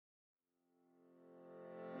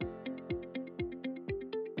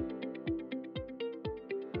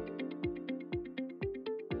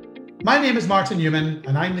My name is Martin Newman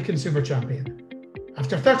and I'm the Consumer Champion.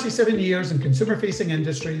 After 37 years in consumer-facing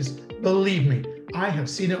industries, believe me, I have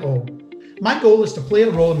seen it all. My goal is to play a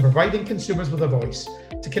role in providing consumers with a voice,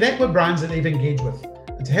 to connect with brands that they've engaged with,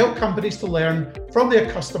 and to help companies to learn from their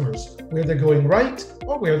customers where they're going right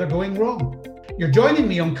or where they're going wrong. You're joining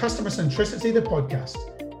me on Customer Centricity, the podcast.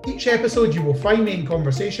 Each episode you will find me in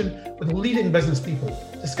conversation with leading business people,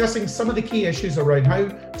 discussing some of the key issues around how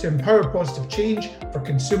to empower positive change for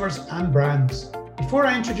consumers and brands. Before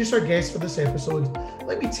I introduce our guest for this episode,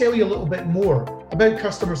 let me tell you a little bit more about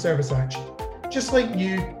customer service action. Just like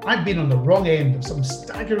you, I've been on the wrong end of some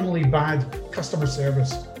staggeringly bad customer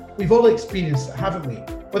service. We've all experienced it, haven't we?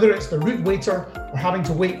 Whether it's the rude waiter or having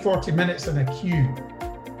to wait 40 minutes in a queue.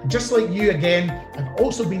 And just like you again, I've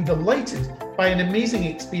also been delighted by an amazing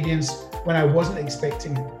experience when I wasn't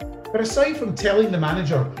expecting it. But aside from telling the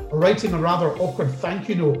manager or writing a rather awkward thank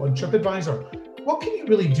you note on TripAdvisor, what can you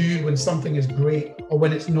really do when something is great or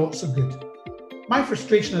when it's not so good? My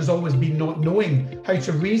frustration has always been not knowing how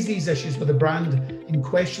to raise these issues with the brand in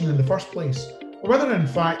question in the first place, or whether in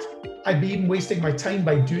fact I'd be even wasting my time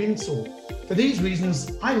by doing so. For these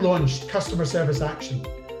reasons, I launched Customer Service Action,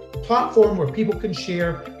 a platform where people can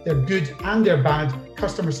share their good and their bad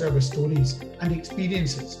customer service stories and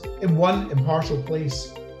experiences in one impartial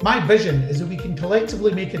place. My vision is that we can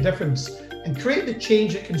collectively make a difference and create the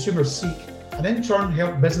change that consumers seek, and in turn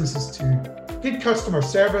help businesses too. Good customer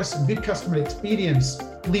service and good customer experience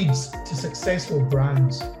leads to successful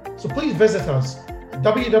brands. So please visit us at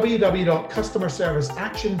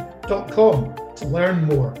www.customerserviceaction.com to learn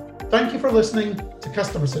more. Thank you for listening to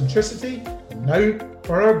Customer Centricity. And now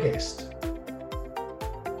for our guest.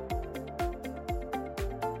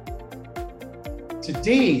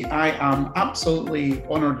 Today, I am absolutely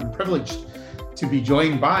honoured and privileged to be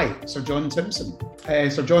joined by Sir John Timpson.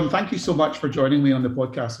 Sir John, thank you so much for joining me on the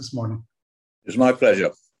podcast this morning. It's my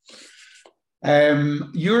pleasure.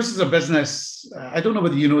 Yours is a business, I don't know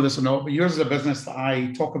whether you know this or not, but yours is a business that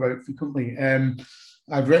I talk about frequently.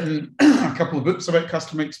 I've written a couple of books about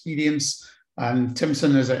customer experience, and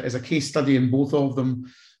Timpson is a case study in both of them.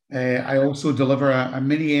 I also deliver a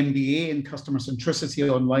mini MBA in customer centricity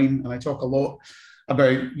online, and I talk a lot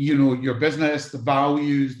about your business, the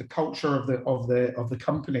values, the culture of the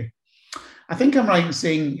company. I think I'm right in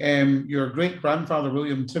saying your great grandfather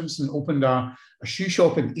William Timpson opened a shoe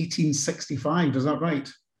shop in 1865. Is that right?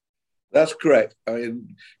 That's correct. I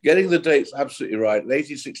mean, getting the dates absolutely right. In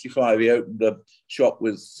 1865, he opened a shop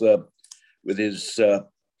with his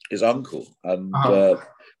uncle, and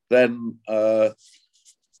then 4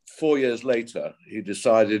 years later, he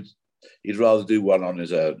decided he'd rather do one on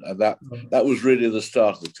his own, and that was really the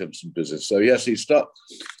start of the Timpson business. So yes, he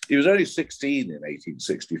was only 16 in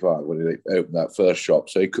 1865 when he opened that first shop,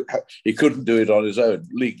 so he couldn't do it on his own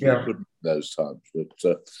legally. He couldn't those times, but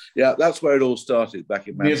that's where it all started back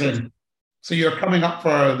in Manchester. So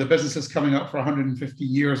the business is coming up for 150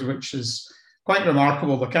 years, which is quite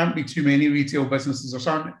remarkable. There can't be too many retail businesses, or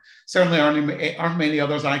certainly aren't many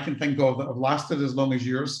others I can think of that have lasted as long as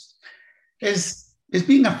yours. Is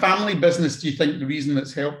being a family business, do you think, the reason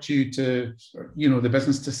that's helped you to, the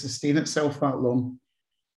business to sustain itself that long?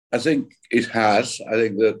 I think it has. I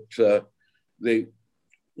think that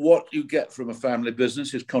what you get from a family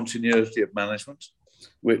business is continuity of management,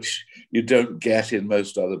 which you don't get in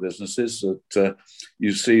most other businesses. That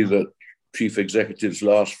you see that chief executives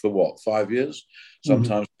last for 5 years,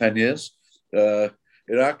 sometimes 10 years. In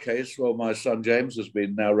our case, my son James has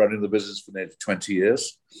been now running the business for nearly 20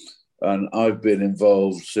 years. And I've been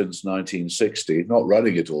involved since 1960, not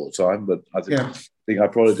running it all the time, but I think I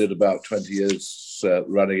probably did about 20 years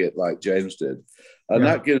running it like James did. And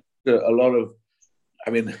that gives a lot of,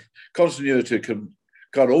 continuity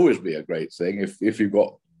can't always be a great thing if you've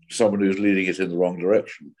got someone who's leading it in the wrong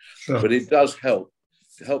direction. Sure. But it does help.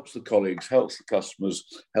 It helps the colleagues, helps the customers,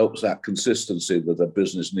 helps that consistency that a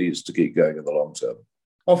business needs to keep going in the long term.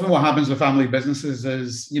 Often what happens with family businesses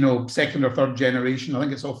is, second or third generation. I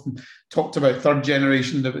think it's often talked about third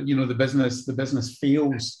generation, the business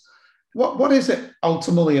fails. What is it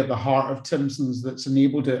ultimately at the heart of Timpson's that's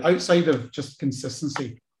enabled it, outside of just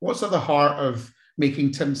consistency? What's at the heart of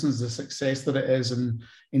making Timpson's the success that it is and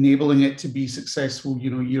enabling it to be successful,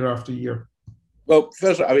 year after year? Well,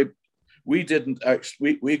 first, we didn't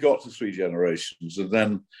actually, we got to three generations, and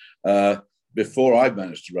then before I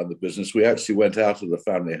managed to run the business, we actually went out of the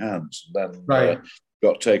family hands, and then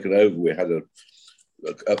got taken over. We had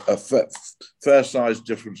a fair size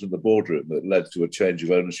difference in the boardroom that led to a change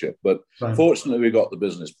of ownership. But fortunately, we got the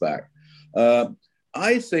business back.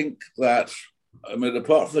 I think that,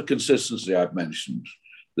 apart from the consistency I've mentioned,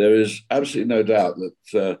 there is absolutely no doubt that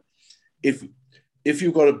if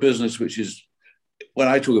you've got a business which is, when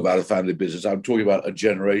I talk about a family business, I'm talking about a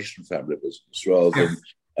generation family business rather than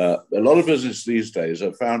a lot of businesses these days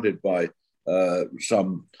are founded by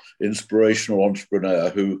some inspirational entrepreneur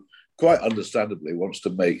who quite understandably wants to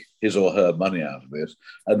make his or her money out of it,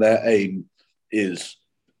 and their aim is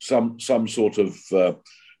some sort of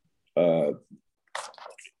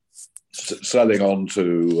selling on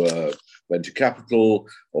to venture capital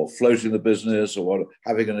or floating the business or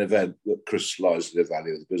having an event that crystallizes the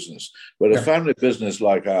value of the business. But a family business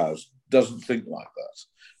like ours doesn't think like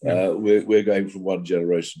that. We're going from one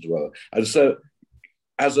generation to another. And so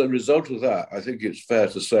as a result of that, I think it's fair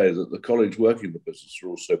to say that the colleagues working in the business are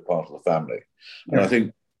also part of the family. And I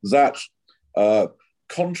think that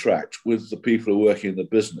contract with the people who are working in the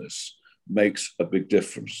business makes a big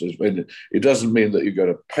difference. It doesn't mean that you're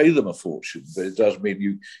going to pay them a fortune, but it does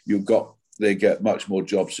mean they get much more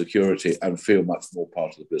job security and feel much more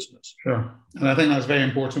part of the business. Sure. And I think that's very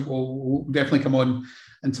important. We'll definitely come on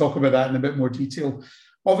and talk about that in a bit more detail.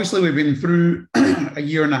 Obviously, we've been through a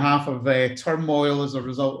year and a half of turmoil as a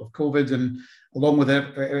result of COVID, and along with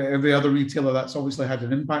every other retailer, that's obviously had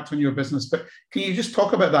an impact on your business. But can you just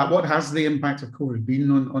talk about that? What has the impact of COVID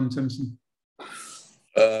been on Timpson?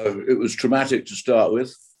 It was traumatic to start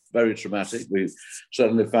with, very traumatic. We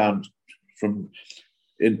suddenly found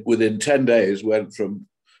within 10 days, went from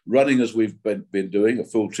running as we've been doing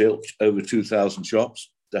at full tilt, over 2,000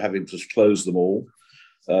 shops, to having to close them all.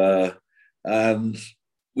 And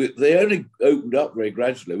they only opened up very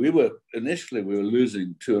gradually. We were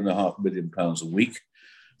losing £2.5 million a week.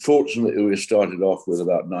 Fortunately, we started off with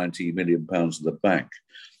about £90 million in the bank.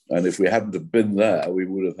 And if we hadn't have been there, we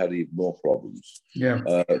would have had even more problems.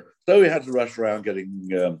 So we had to rush around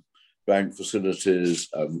getting bank facilities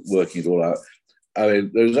and working it all out. I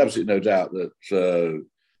mean, there's absolutely no doubt that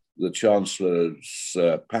the Chancellor's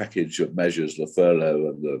package of measures, the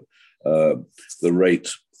furlough and the rate,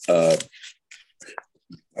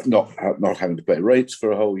 not having to pay rates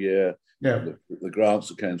for a whole year, the grants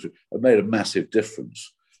that came through, have made a massive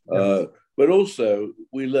difference. But also,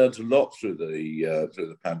 we learned a lot through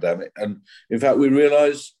the pandemic. And in fact, we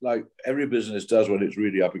realized, like every business does when it's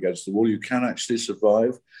really up against the wall, you can actually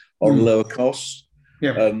survive on lower costs.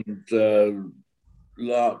 And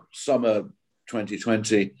summer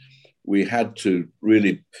 2020, we had to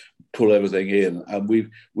really pull everything in. And we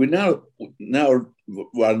now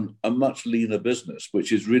run a much leaner business,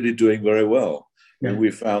 which is really doing very well. And we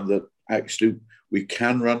found that actually we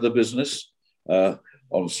can run the business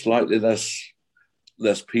on slightly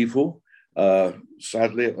less people.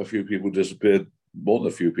 Sadly, a few people disappeared, more than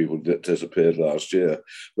a few people disappeared last year.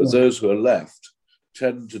 But those who are left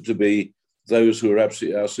tended to be those who are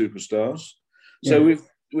absolutely our superstars. So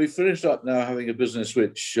we've finished up now having a business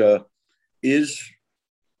which is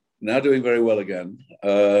now doing very well again,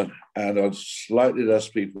 and on slightly less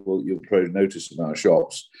people you'll probably notice in our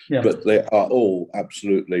shops, but they are all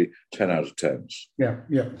absolutely 10 out of 10s.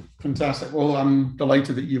 Yeah, fantastic. Well, I'm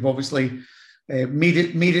delighted that you've obviously made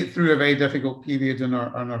it through a very difficult period and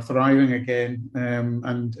are thriving again.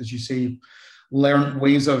 And as you say, learned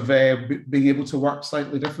ways of being able to work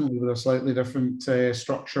slightly differently with a slightly different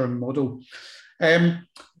structure and model.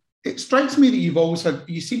 It strikes me that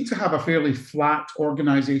you seem to have a fairly flat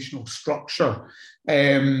organizational structure.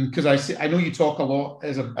 Because I know you talk a lot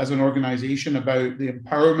as an organization about the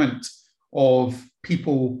empowerment of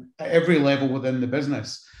people at every level within the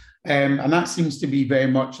business. And that seems to be very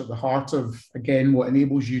much at the heart of, again, what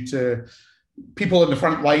enables you to, people in the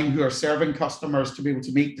front line who are serving customers to be able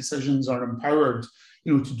to make decisions are empowered,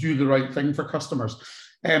 to do the right thing for customers.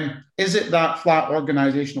 Is it that flat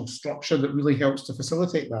organizational structure that really helps to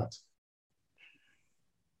facilitate that?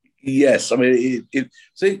 Yes. I mean,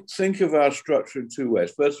 think of our structure in two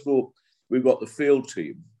ways. First of all, we've got the field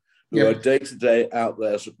team who are day-to-day out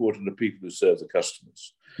there supporting the people who serve the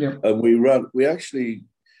customers. And we actually,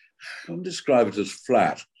 I wouldn't describe it as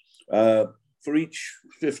flat. For each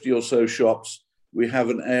 50 or so shops, we have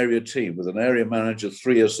an area team with an area manager,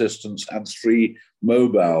 3 assistants, and 3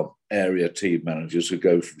 mobile area team managers who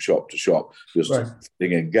go from shop to shop, just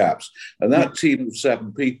filling in gaps. And that team of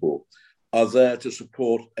 7 people are there to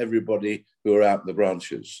support everybody who are out in the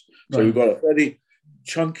branches. So we've got a very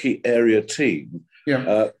chunky area team,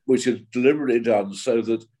 which is deliberately done so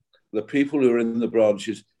that the people who are in the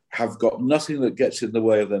branches have got nothing that gets in the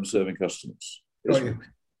way of them serving customers.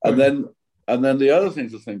 And then the other thing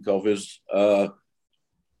to think of is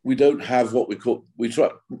we don't have what we call, we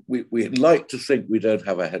like to think we don't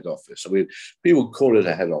have a head office. I mean, people call it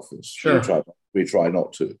a head office. We try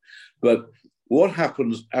not to. But what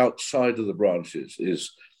happens outside of the branches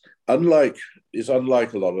is unlike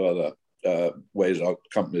a lot of other ways our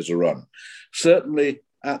companies are run. Certainly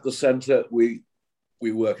at the centre, we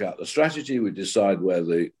work out the strategy, we decide where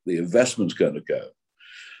the investment's going to go.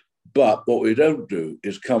 But what we don't do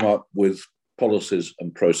is come up with policies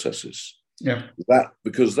and processes. Yeah.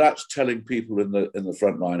 Because that's telling people in the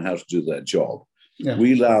front line how to do their job. Yeah.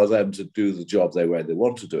 We allow them to do the job the way they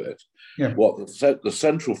want to do it. Yeah. What the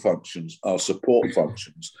central functions are support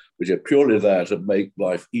functions, which are purely there to make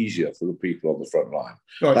life easier for the people on the front line.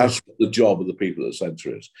 Right. That's what the job of the people at the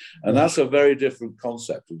centre is. And that's a very different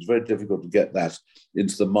concept. It's very difficult to get that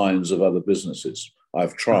into the minds of other businesses.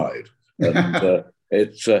 I've tried. And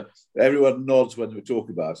it's everyone nods when we talk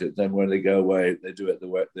about it. Then when they go away, they do it the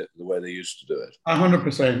way they used to do it.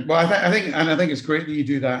 100%. Well, I think it's great that you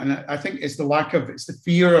do that, and I think it's the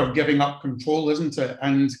fear of giving up control, isn't it?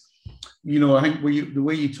 And I think the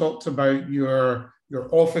way you talked about your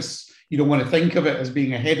office, you don't want to think of it as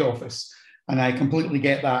being a head office, and I completely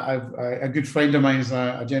get that. A good friend of mine is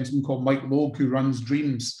a gentleman called Mike Logue who runs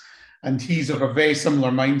Dreams, and he's of a very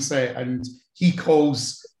similar mindset, and he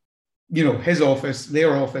calls his office,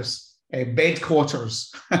 their office, bed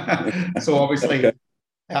quarters. So obviously, okay.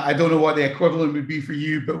 I don't know what the equivalent would be for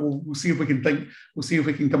you, but we'll see if we can think. We'll see if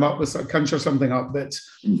we can come up with conjure something up. But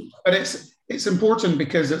it's important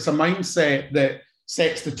because it's a mindset that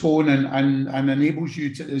sets the tone and enables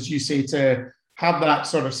you to, as you say, to have that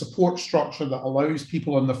sort of support structure that allows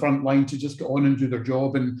people on the front line to just get on and do their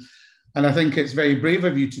job. And I think it's very brave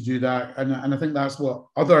of you to do that. And I think that's what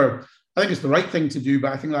I think it's the right thing to do,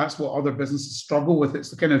 but I think that's what other businesses struggle with. It's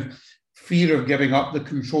the kind of fear of giving up the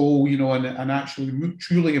control, and actually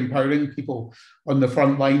truly empowering people on the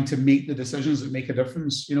front line to make the decisions that make a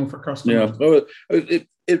difference, for customers.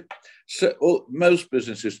 Yeah, most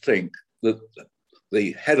businesses think that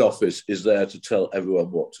the head office is there to tell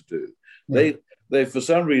everyone what to do. Yeah. They for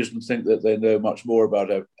some reason think that they know much more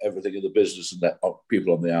about everything in the business than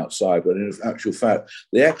people on the outside, but in actual fact,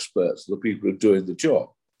 the experts are the people who are doing the job.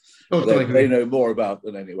 They know more about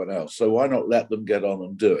than anyone else. So why not let them get on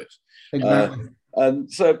and do it? Exactly.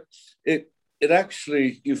 And so it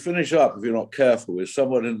actually, you finish up, if you're not careful, with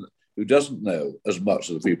someone who doesn't know as much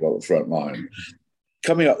as the people on the front line,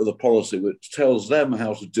 coming up with a policy which tells them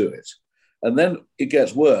how to do it. And then it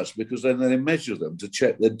gets worse because then they measure them to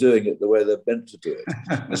check they're doing it the way they're meant to do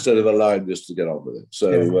it instead of allowing this to get on with it.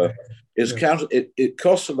 So it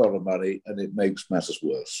costs a lot of money and it makes matters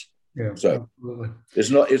worse. Yeah, so absolutely.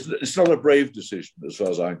 It's not a brave decision as far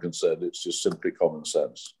as I'm concerned. It's just simply common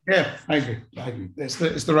sense. Yeah, I agree. It's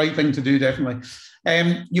the right thing to do, definitely.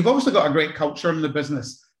 You've also got a great culture in the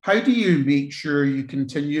business. How do you make sure you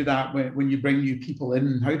continue that when you bring new people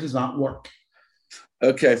in? How does that work?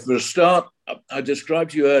 Okay, for a start, I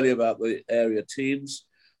described to you earlier about the area teams.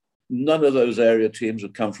 None of those area teams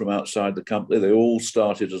have come from outside the company. They all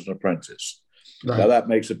started as an apprentice. Right. Now, that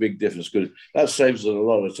makes a big difference because that saves us a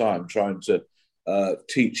lot of time trying to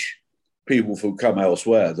teach people who come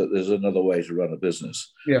elsewhere that there's another way to run a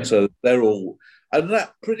business. Yeah. So they're all, and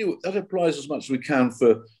that applies as much as we can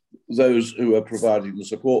for those who are providing the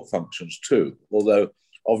support functions too. Although,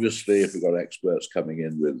 obviously, if we've got experts coming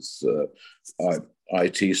in with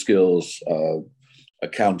IT skills,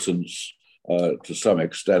 accountants, to some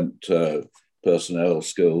extent, personnel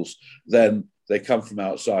skills, then they come from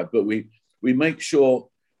outside. But we make sure,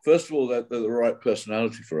 first of all, that they're the right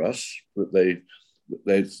personality for us, that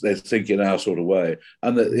they think in our sort of way,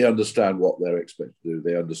 and that they understand what they're expected to do.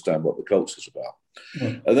 They understand what the culture's about.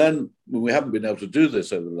 Mm. And then, when we haven't been able to do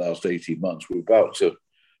this over the last 18 months, we're about to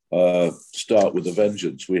start with a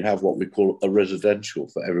vengeance. We have what we call a residential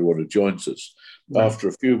for everyone who joins us. Right. After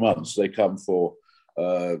a few months, they come for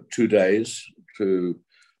 2 days to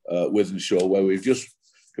Wythenshawe, where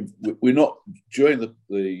we're not, during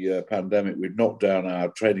the pandemic, we've knocked down our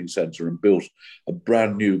training centre and built a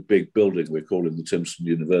brand new big building we're calling the Timpson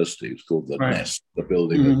University. It's called the Nest, the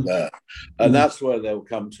building there. And that's where they'll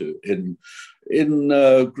come to in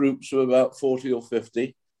groups of about 40 or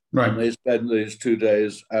 50. Right. And they spend these 2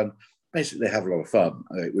 days and basically have a lot of fun.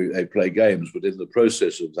 They play games, but in the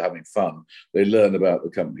process of having fun, they learn about the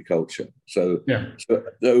company culture. So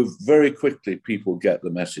very quickly people get the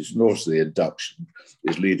message, and also the induction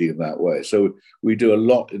is leading in that way. So we do a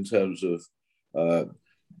lot in terms of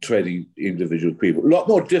training individual people. A lot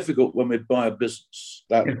more difficult when we buy a business.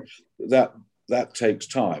 That takes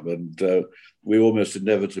time, and we almost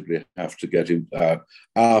inevitably have to get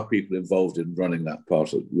our people involved in running that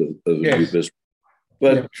part of the new business.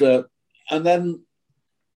 But and then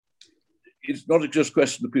it's not just a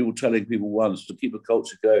question of people telling people once. To keep a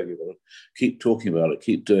culture going, you've got to keep talking about it,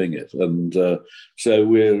 keep doing it. And so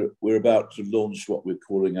we're about to launch what we're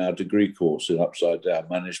calling our degree course in Upside Down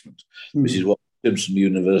Management, which is what Simpson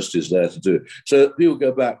University is there to do. So people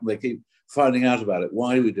go back and they keep finding out about it,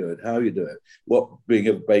 why we do it, how you do it, what being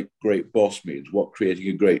a great boss means, what creating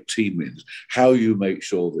a great team means, how you make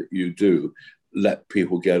sure that you do let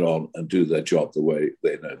people get on and do their job the way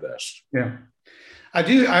they know best. Yeah. I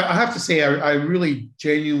have to say, I really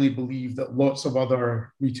genuinely believe that lots of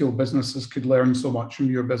other retail businesses could learn so much from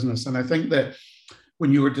your business. And I think that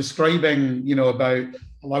when you were describing, about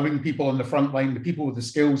allowing people on the front line, the people with the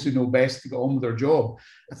skills who know best to get on with their job,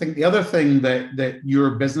 I think the other thing that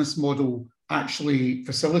your business model actually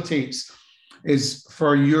facilitates is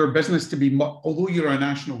for your business to be, although you're a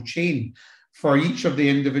national chain, for each of the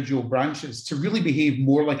individual branches to really behave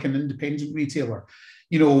more like an independent retailer.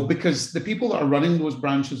 Because the people that are running those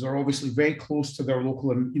branches are obviously very close to their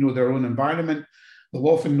local and, their own environment. They'll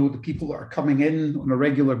often know the people that are coming in on a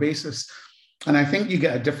regular basis. And I think you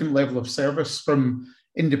get a different level of service from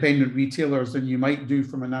independent retailers than you might do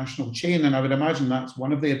from a national chain. And I would imagine that's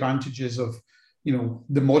one of the advantages of,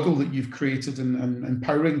 the model that you've created and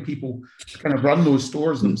empowering people to kind of run those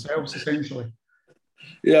stores themselves, essentially.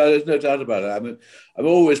 Yeah, there's no doubt about it. I mean, I'm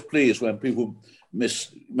always pleased when people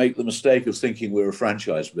make the mistake of thinking we're a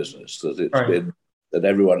franchise business, that it's been that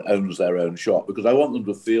everyone owns their own shop, because I want them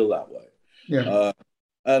to feel that way. Yeah.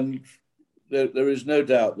 And there is no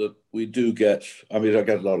doubt that we do get, I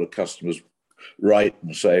get a lot of customers write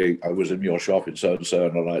and say, I was in your shop in so-and-so,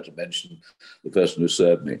 and I'd like to mention the person who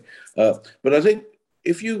served me. But I think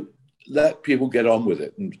if you let people get on with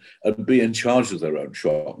it and be in charge of their own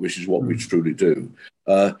shop, which is what we truly do,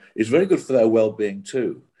 it's very good for their well-being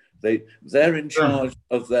too. They're in charge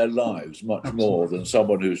of their lives much more than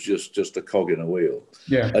someone who's just a cog in a wheel.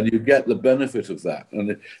 Yeah. And you get the benefit of that.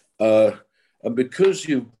 And because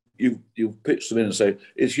you pitch them in and say,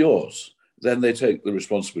 it's yours, then they take the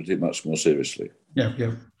responsibility much more seriously. Yeah,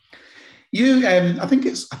 yeah. You, I think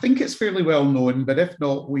it's fairly well known, but if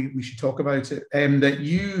not, we should talk about it, that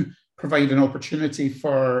you provide an opportunity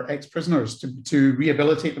for ex-prisoners to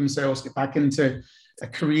rehabilitate themselves, get back into a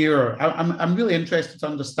career. I'm really interested to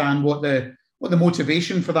understand what the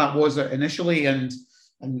motivation for that was initially, and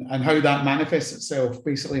how that manifests itself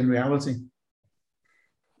basically in reality.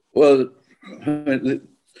 Well,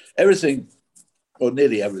 everything, or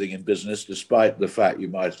nearly everything in business, despite the fact you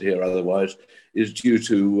might hear otherwise, is due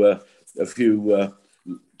to a few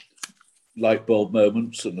light bulb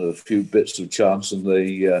moments and a few bits of chance, and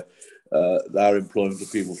our employment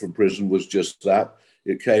of people from prison was just that.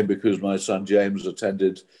 It came because my son James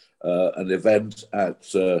attended an event at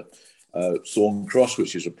Thorn Cross,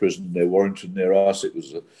 which is a prison near Warrington, near us. It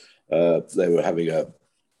was they were having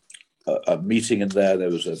a meeting in there. There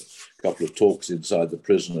was a couple of talks inside the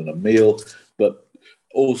prison and a meal, but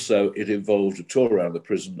also it involved a tour around the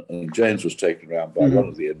prison, and James was taken around by one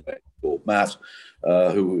of the inmates called Matt,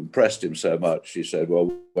 who impressed him so much. He said,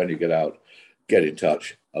 well, when you get out, get in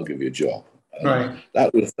touch. I'll give you a job. Right.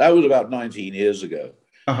 That was about 19 years ago.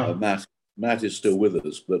 Matt is still with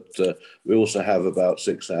us, but we also have about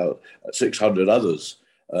 600 others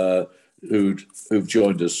who've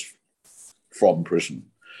joined us from prison.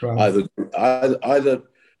 Right. Either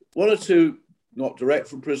one or two, not direct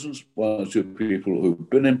from prisons, one or two people who've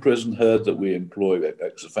been in prison heard that we employ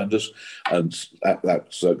ex-offenders, and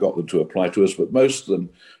that's got them to apply to us. But most of them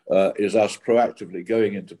is us proactively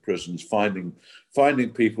going into prisons, finding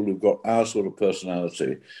people who've got our sort of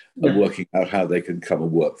personality, and working out how they can come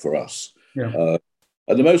and work for us. Yeah.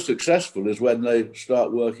 And the most successful is when they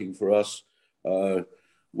start working for us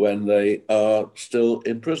when they are still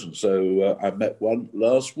in prison. So I met one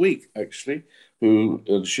last week, actually,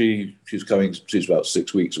 she's about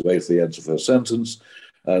 6 weeks away from the end of her sentence,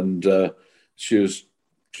 and she'd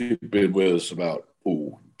been with us about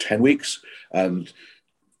 10 weeks, and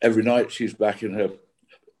every night she's back in her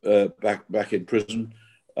back in prison,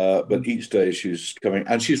 but each day she's coming,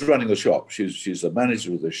 and she's running the shop. She's the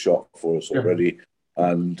manager of the shop for us already,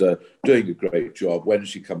 and doing a great job. When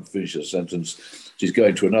she finishes her sentence, she's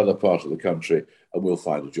going to another part of the country, and we'll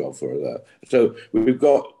find a job for her there. So we've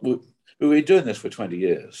been doing this for 20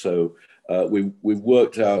 years. So we've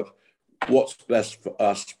worked out what's best for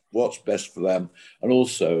us, what's best for them, and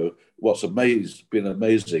also what's been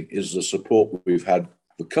amazing is the support we've had.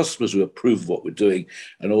 The customers who approve what we're doing,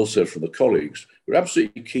 and also from the colleagues, were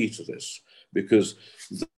absolutely key to this, because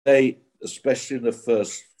they, especially in the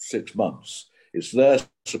first 6 months, it's their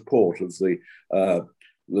support of the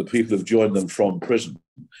people who've joined them from prison,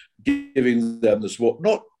 giving them the support,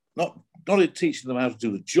 not not in teaching them how to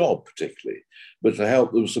do the job particularly, but to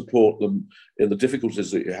help them, support them in the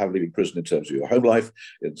difficulties that you have living in prison in terms of your home life,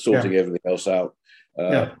 in sorting everything else out.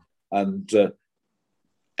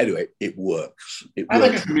 Anyway, it works. I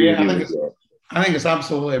think it's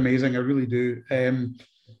absolutely amazing. I really do.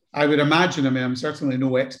 I would imagine, I'm certainly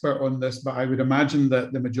no expert on this, but I would imagine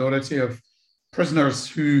that the majority of prisoners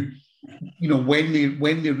who, when they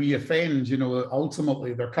reoffend,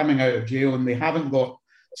 ultimately they're coming out of jail and they haven't got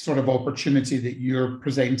sort of opportunity that you're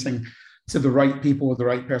presenting to the right people with the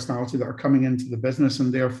right personality that are coming into the business,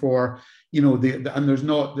 and therefore, and there's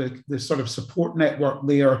not the sort of support network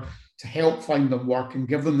there to help find them work and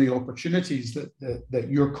give them the opportunities that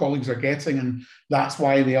your colleagues are getting, and that's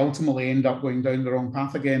why they ultimately end up going down the wrong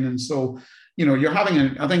path again. And so, you're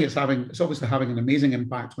it's obviously having an amazing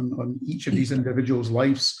impact on each of these individuals'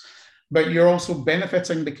 lives. But you're also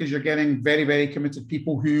benefiting because you're getting very, very committed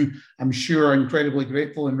people who I'm sure are incredibly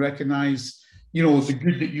grateful and recognize, the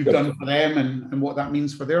good that you've done for them and what that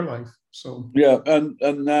means for their life. So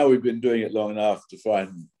and now we've been doing it long enough to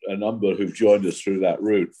find a number who've joined us through that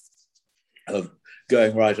route of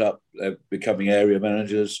going right up, becoming area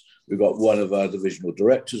managers. We've got one of our divisional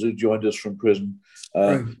directors who joined us from prison.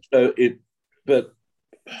 But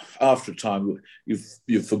after a time,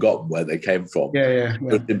 you've forgotten where they came from.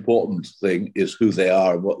 The important thing is who they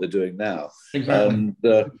are and what they're doing now. Exactly.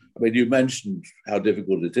 And you mentioned how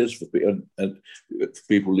difficult it is for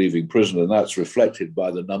people leaving prison, and that's reflected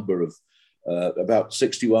by the number of about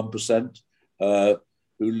 61% who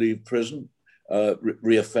leave prison,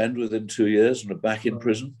 reoffend within 2 years and are back in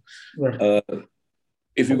prison. Right.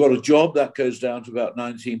 If you've got a job, that goes down to about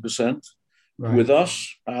 19%. Right. With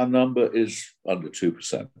us, our number is under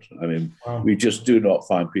 2%. We just do not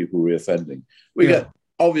find people reoffending. You get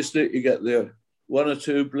the one or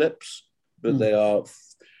two blips, but they are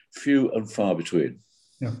few and far between.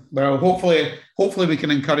 Yeah. Well, hopefully we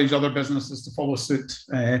can encourage other businesses to follow suit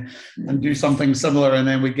and do something similar, and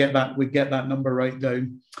then we get that number right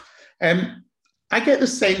down. I get the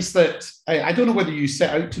sense that I don't know whether you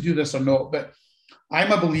set out to do this or not, but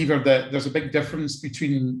I'm a believer that there's a big difference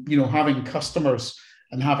between, having customers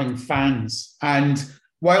and having fans. And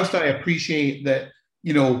whilst I appreciate that,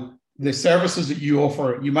 the services that you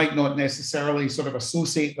offer, you might not necessarily sort of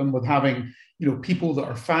associate them with having, people that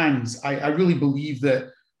are fans. I really believe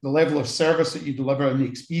that the level of service that you deliver and the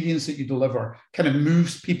experience that you deliver kind of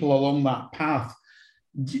moves people along that path.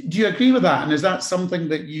 Do you agree with that? And is that something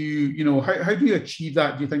that how do you achieve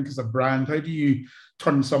that, do you think, as a brand? How do you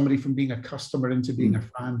turn somebody from being a customer into being a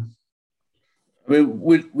fan?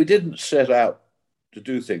 We didn't set out to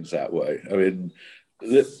do things that way.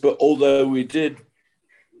 But although we did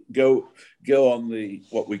go on the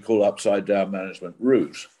what we call upside down management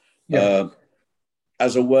route,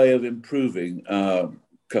 as a way of improving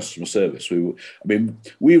customer service.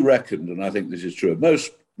 We reckoned, and I think this is true of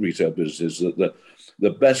most retail businesses, that the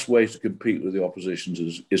best way to compete with the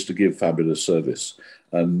opposition is to give fabulous service.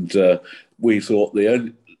 And we thought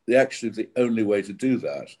the only way to do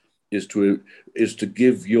that is to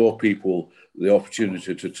give your people the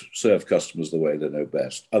opportunity to serve customers the way they know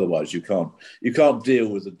best. Otherwise, you can't deal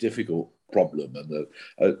with a difficult problem. And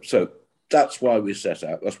so that's why we set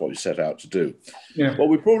out. That's what we set out to do. Yeah. What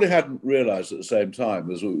we probably hadn't realised at the same time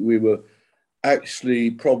was we were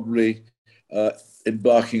actually probably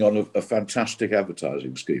embarking on a fantastic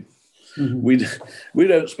advertising scheme. Mm-hmm. We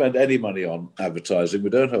don't spend any money on advertising. We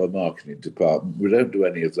don't have a marketing department. We don't do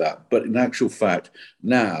any of that. But in actual fact,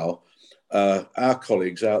 now our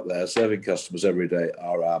colleagues out there serving customers every day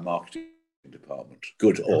are our marketing department,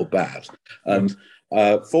 good or bad. And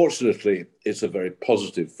fortunately, it's a very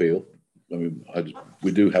positive field.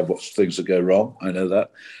 We do have things that go wrong. I know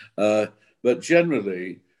that. But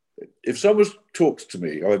generally, if someone talks to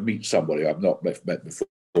me, or I meet somebody I've not met before,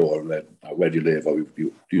 and then where do you live? Or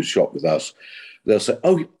you shop with us? They'll say,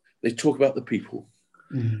 they talk about the people.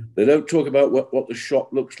 Mm-hmm. They don't talk about what the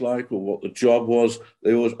shop looks like or what the job was.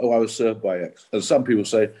 They always, I was served by X. And some people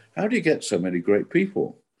say, how do you get so many great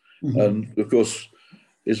people? Mm-hmm. And of course,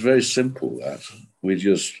 it's very simple that we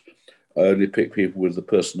just only pick people with the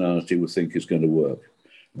personality we think is going to work.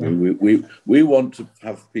 We want to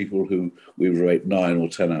have people who we rate 9 or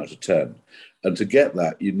 10 out of 10, and to get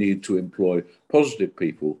that, you need to employ positive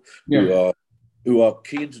people who are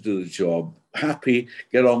keen to do the job, happy,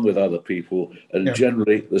 get on with other people, and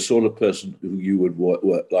generally the sort of person who you would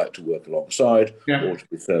like to work alongside or to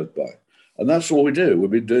be served by. And that's all we do.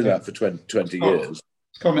 We've been doing that for 20 years.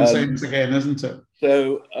 Common sense again, isn't it?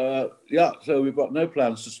 So so we've got no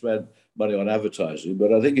plans to spend money on advertising,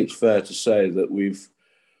 but I think it's fair to say that we've,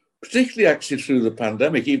 particularly actually through the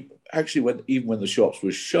pandemic, actually, even when the shops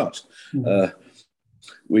were shut, Mm.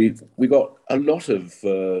 we got a lot of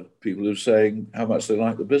people who were saying how much they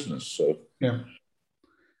like the business. Yeah,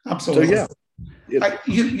 So absolutely. yeah, it,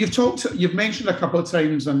 You've mentioned a couple of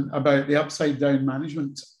times about the upside down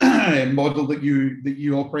management model that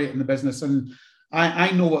you operate in the business, and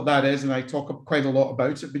I know what that is, and I talk quite a lot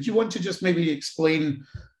about it. But do you want to just maybe explain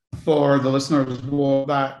for the listeners what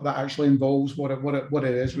that actually involves, what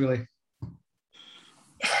it is really?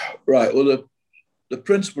 right. Well, the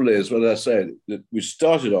principle is what I said, that we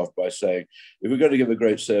started off by saying, if we're going to give a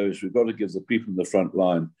great service, we've got to give the people in the front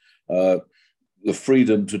line the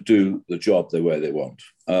freedom to do the job the way they want.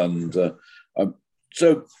 And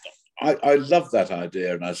so I love that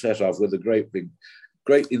idea, and I set off with a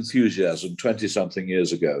great enthusiasm 20-something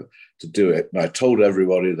years ago to do it. And I told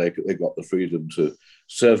everybody they got the freedom to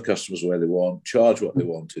serve customers the way they want, charge what they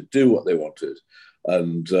wanted, do what they wanted.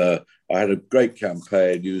 And I had a great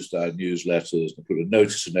campaign, used our newsletters, and put a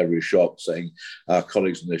notice in every shop saying our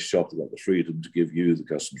colleagues in this shop have got the freedom to give you the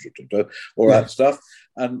customer's return, all that stuff.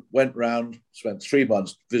 And went round, spent 3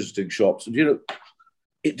 months visiting shops, and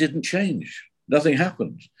it didn't change. Nothing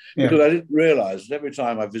happened because I didn't realize that every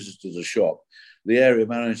time I visited a shop, the area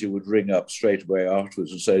manager would ring up straight away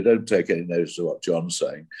afterwards and say, "Don't take any notice of what John's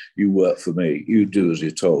saying. You work for me. You do as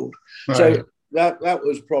you're told." Right. So that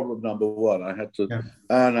was problem number one. I had to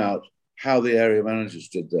iron out how the area managers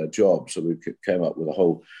did their job. So we came up with a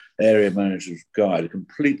whole area manager's guide,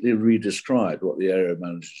 completely re-described what the area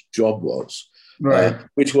manager's job was,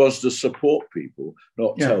 which was to support people,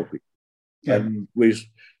 not tell people. Yeah. And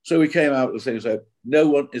we came out with things like, no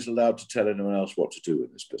one is allowed to tell anyone else what to do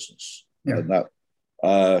in this business. Yeah.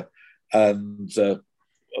 And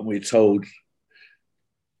we told,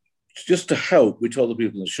 just to help, we told the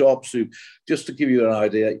people in the shops, just to give you an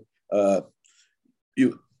idea,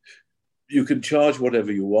 you can charge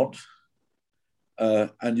whatever you want,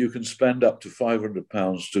 and you can spend up to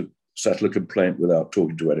 £500 to settle a complaint without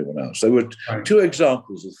talking to anyone else. There were two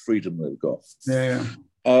examples of freedom they've got.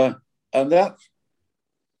 And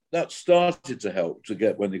that started to help to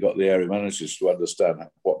get, when they got the area managers to understand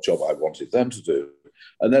what job I wanted them to do.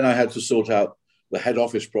 And then I had to sort out the head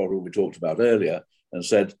office problem we talked about earlier, and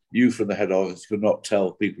said, you from the head office cannot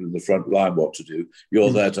tell people in the front line what to do. You're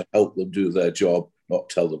there to help them do their job, not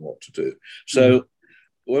tell them what to do. So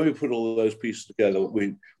when we put all of those pieces together,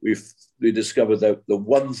 we discovered that the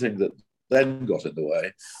one thing that then got in the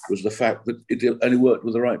way was the fact that it only worked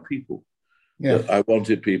with the right people. Yeah. I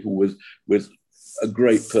wanted people with a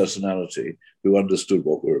great personality who understood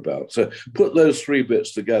what we're about. So put those three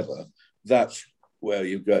bits together, that's where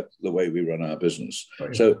you get the way we run our business.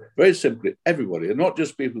 Right. So very simply, everybody, and not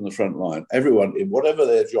just people in the front line, everyone in whatever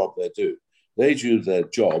their job they do their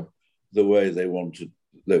job the way they want to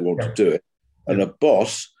do it. And a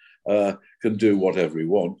boss can do whatever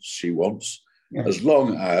she wants, as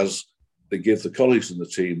long as they give the colleagues in the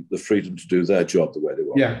team the freedom to do their job the way they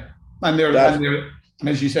want. Yeah, and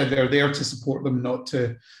as you said, they're there to support them, not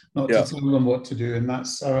to tell them what to do. And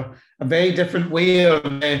that's a very different way of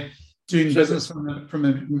doing business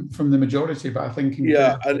from the majority. But I think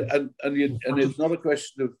and it's not a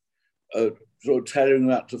question of sort of tailoring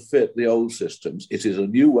that to fit the old systems. It is a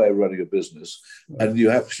new way of running a business, and you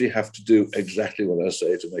actually have to do exactly what I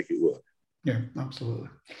say to make it work. Yeah, absolutely.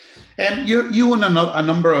 You own a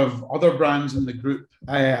number of other brands in the group.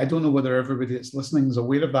 I don't know whether everybody that's listening is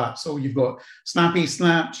aware of that. So you've got Snappy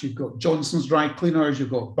Snaps, you've got Johnson's Dry Cleaners, you've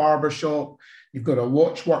got Barbershop, you've got a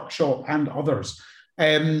watch workshop, and others.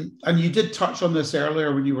 And you did touch on this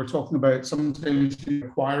earlier when you were talking about sometimes to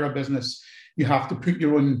acquire a business, you have to put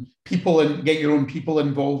your own people and get your own people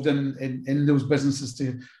involved in those businesses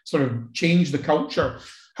to sort of change the culture.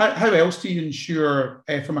 How else do you ensure,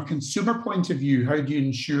 from a consumer point of view, how do you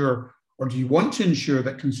ensure, or do you want to ensure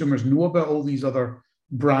that consumers know about all these other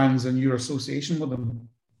brands and your association with them?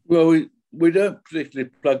 Well, we don't particularly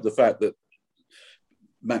plug the fact that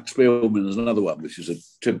Max Spielman is another one, which is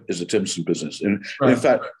a Timson business. In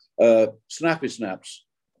fact, Snappy Snaps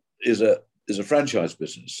is a franchise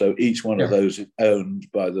business. So each one of those is owned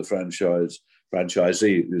by the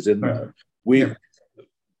franchisee who's in there.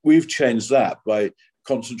 We've changed that by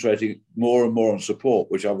concentrating more and more on support,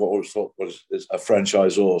 which I've always thought was a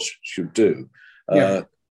franchisor should do.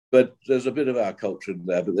 But there's a bit of our culture in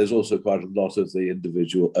there, but there's also quite a lot of the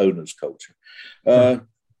individual owner's culture.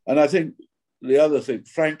 And I think the other thing,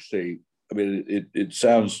 frankly, I mean, it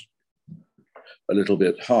sounds a little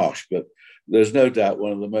bit harsh, but there's no doubt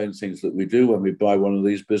one of the main things that we do when we buy one of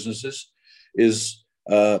these businesses is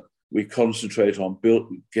we concentrate on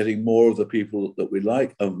getting more of the people that we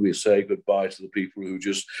like, and we say goodbye to the people who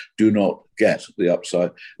just do not get the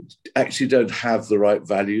upside, actually don't have the right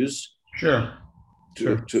values to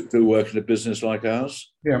work in a business like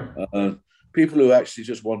ours. People who actually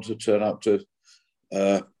just want to turn up to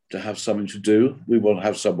have something to do. We want to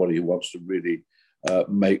have somebody who wants to really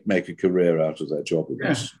make a career out of their job with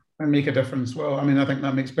us. And make a difference. Well, I mean, I think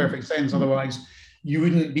that makes perfect sense. Otherwise, you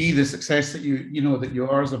wouldn't be the success that you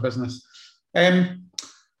are as a business.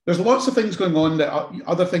 There's lots of things going on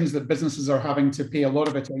other things that businesses are having to pay a lot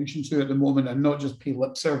of attention to at the moment, and not just pay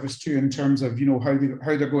lip service to, in terms of how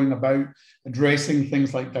they're going about addressing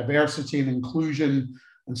things like diversity and inclusion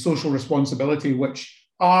and social responsibility, which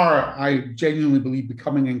are, I genuinely believe,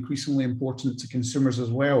 becoming increasingly important to consumers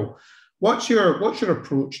as well. What's your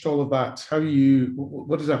approach to all of that?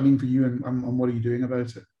 What does that mean for you, and what are you doing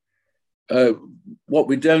about it? What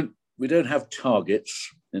we don't have targets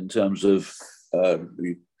in terms of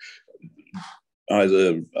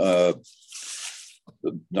either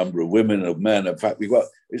the number of women or men. In fact,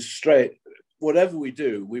 it's straight. Whatever we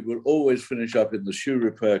do, we will always finish up in the shoe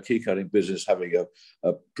repair, key cutting business having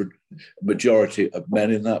a majority of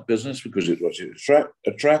men in that business, because it's what it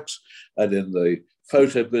attracts. And in the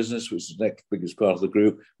photo business, which is the next biggest part of the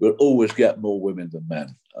group, we'll always get more women than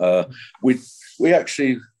men. We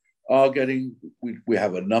actually are getting, we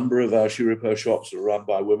have a number of our shoe repair shops that are run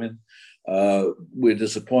by women. We're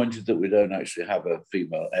disappointed that we don't actually have a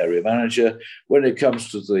female area manager. When it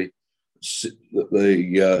comes to the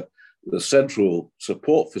central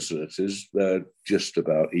support facilities, they're just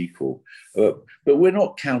about equal. But we're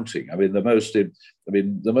not counting. I mean, the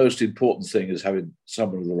most important thing is having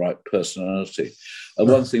someone with the right personality. And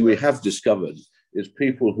one thing we have discovered is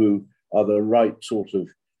people who are the right sort of,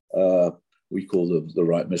 we call them the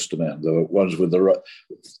right Mr. Men, the ones with the right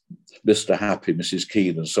Mr. Happy, Mrs.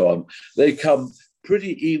 Keen, and so on. They come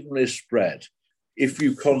pretty evenly spread. If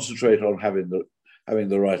you concentrate on having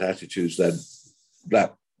the right attitudes, then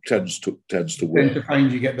that tends to work. Tend to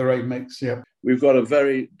find you get the right mix. Yeah, we've got a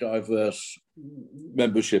very diverse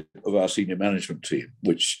membership of our senior management team,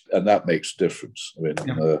 and that makes a difference. I mean,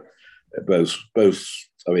 both.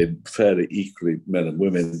 I mean, fairly equally men and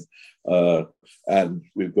women, and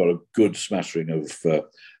we've got a good smattering of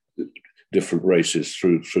different races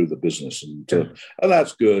through the business, and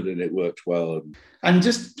that's good, and it worked well. And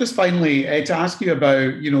just finally, to ask you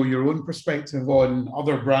about your own perspective on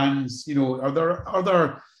other brands. Are there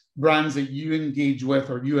other brands that you engage with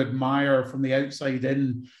or you admire from the outside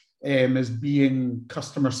in as being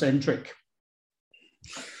customer centric?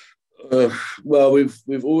 Well,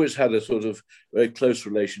 we've always had a sort of very close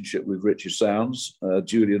relationship with Richer Sounds.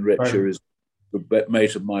 Julian Richer is a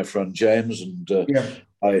mate of my friend James, and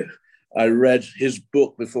I read his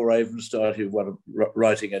book before I even started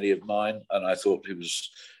writing any of mine, and I thought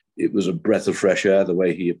it was a breath of fresh air the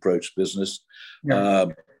way he approached business.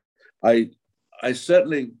 I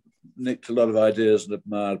certainly nicked a lot of ideas and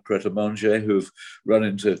admired Pret a Manger, who've run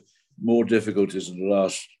into more difficulties in the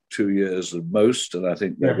last 2 years than most, and I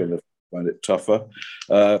think they're going to find it tougher.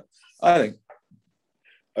 I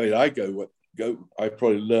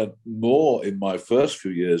probably learned more in my first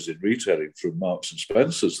few years in retailing from Marks and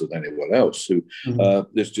Spencer's than anyone else. Who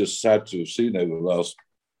it's just sad to have seen over the last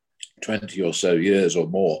 20 or so years or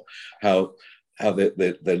more how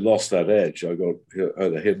they lost that edge. I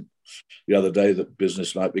heard a hint the other day that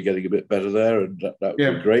business might be getting a bit better there, and that would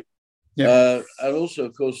be great. And also,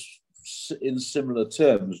 of course, in similar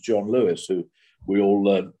terms, John Lewis, who we all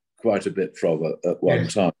learned quite a bit from at one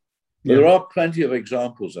time. There are plenty of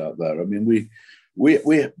examples out there. I mean, we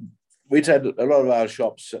tend a lot of our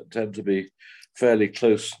shops tend to be fairly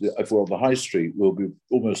close. If we're on the high street, we'll be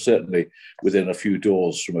almost certainly within a few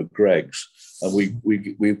doors from a Greggs, and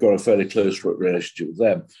we've got a fairly close relationship with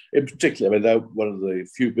them. In particular, I mean, they're one of the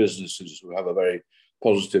few businesses who have a very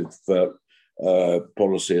positive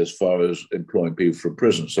policy as far as employing people from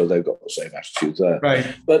prison, so they've got the same attitude there. Right.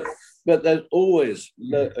 But there's always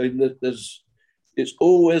it's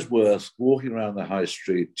always worth walking around the high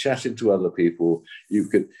street, chatting to other people. You're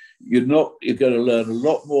going to learn a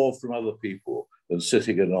lot more from other people than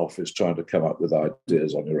sitting in an office trying to come up with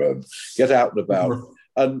ideas on your own. Get out and about.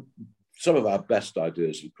 And some of our best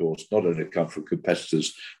ideas, of course, not only come from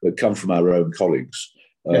competitors, but come from our own colleagues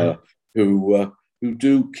who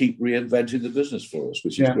do keep reinventing the business for us,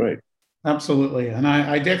 which is great. Absolutely. And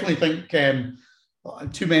I definitely think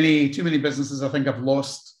too many businesses, I think, have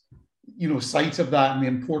lost sight of that and the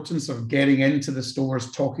importance of getting into the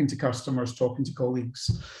stores, talking to customers, talking to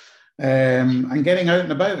colleagues, and getting out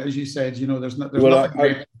and about. As you said,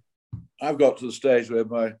 I've got to the stage where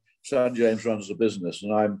my son James runs the business,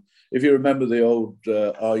 and I'm if you remember the old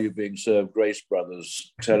Are You Being Served Grace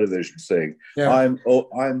Brothers television thing, Yeah. I'm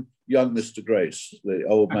young Mr. Grace, the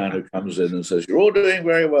old man who comes in and says, "You're all doing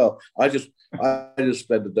very well." I just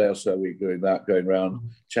spend a day or so a week doing that, going around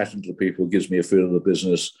chatting to the people, gives me a feel of the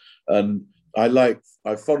business. And I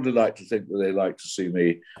fondly like to think that they like to see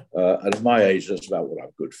me. At my age, that's about what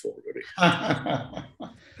I'm good for, really.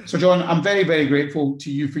 So, John, I'm very, very grateful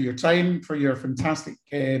to you for your time, for your fantastic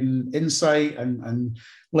insight and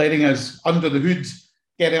letting us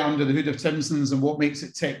get it under the hood of Timson's and what makes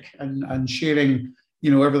it tick, and sharing,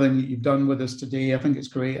 everything that you've done with us today. I think it's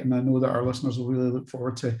great, and I know that our listeners will really look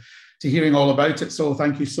forward to hearing all about it. So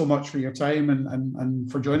thank you so much for your time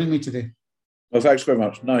and for joining me today. Well, thanks very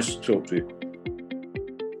much. Nice to talk to you.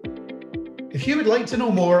 If you would like to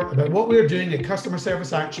know more about what we're doing at Customer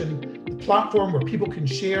Service Action, the platform where people can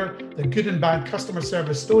share their good and bad customer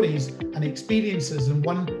service stories and experiences in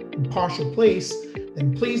one impartial place,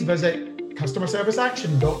 then please visit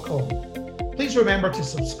customerserviceaction.com. Please remember to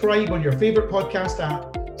subscribe on your favourite podcast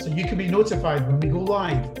app so you can be notified when we go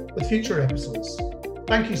live with future episodes.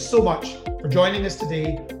 Thank you so much for joining us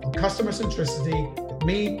today on Customer Centricity with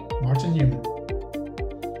me, Martin Newman.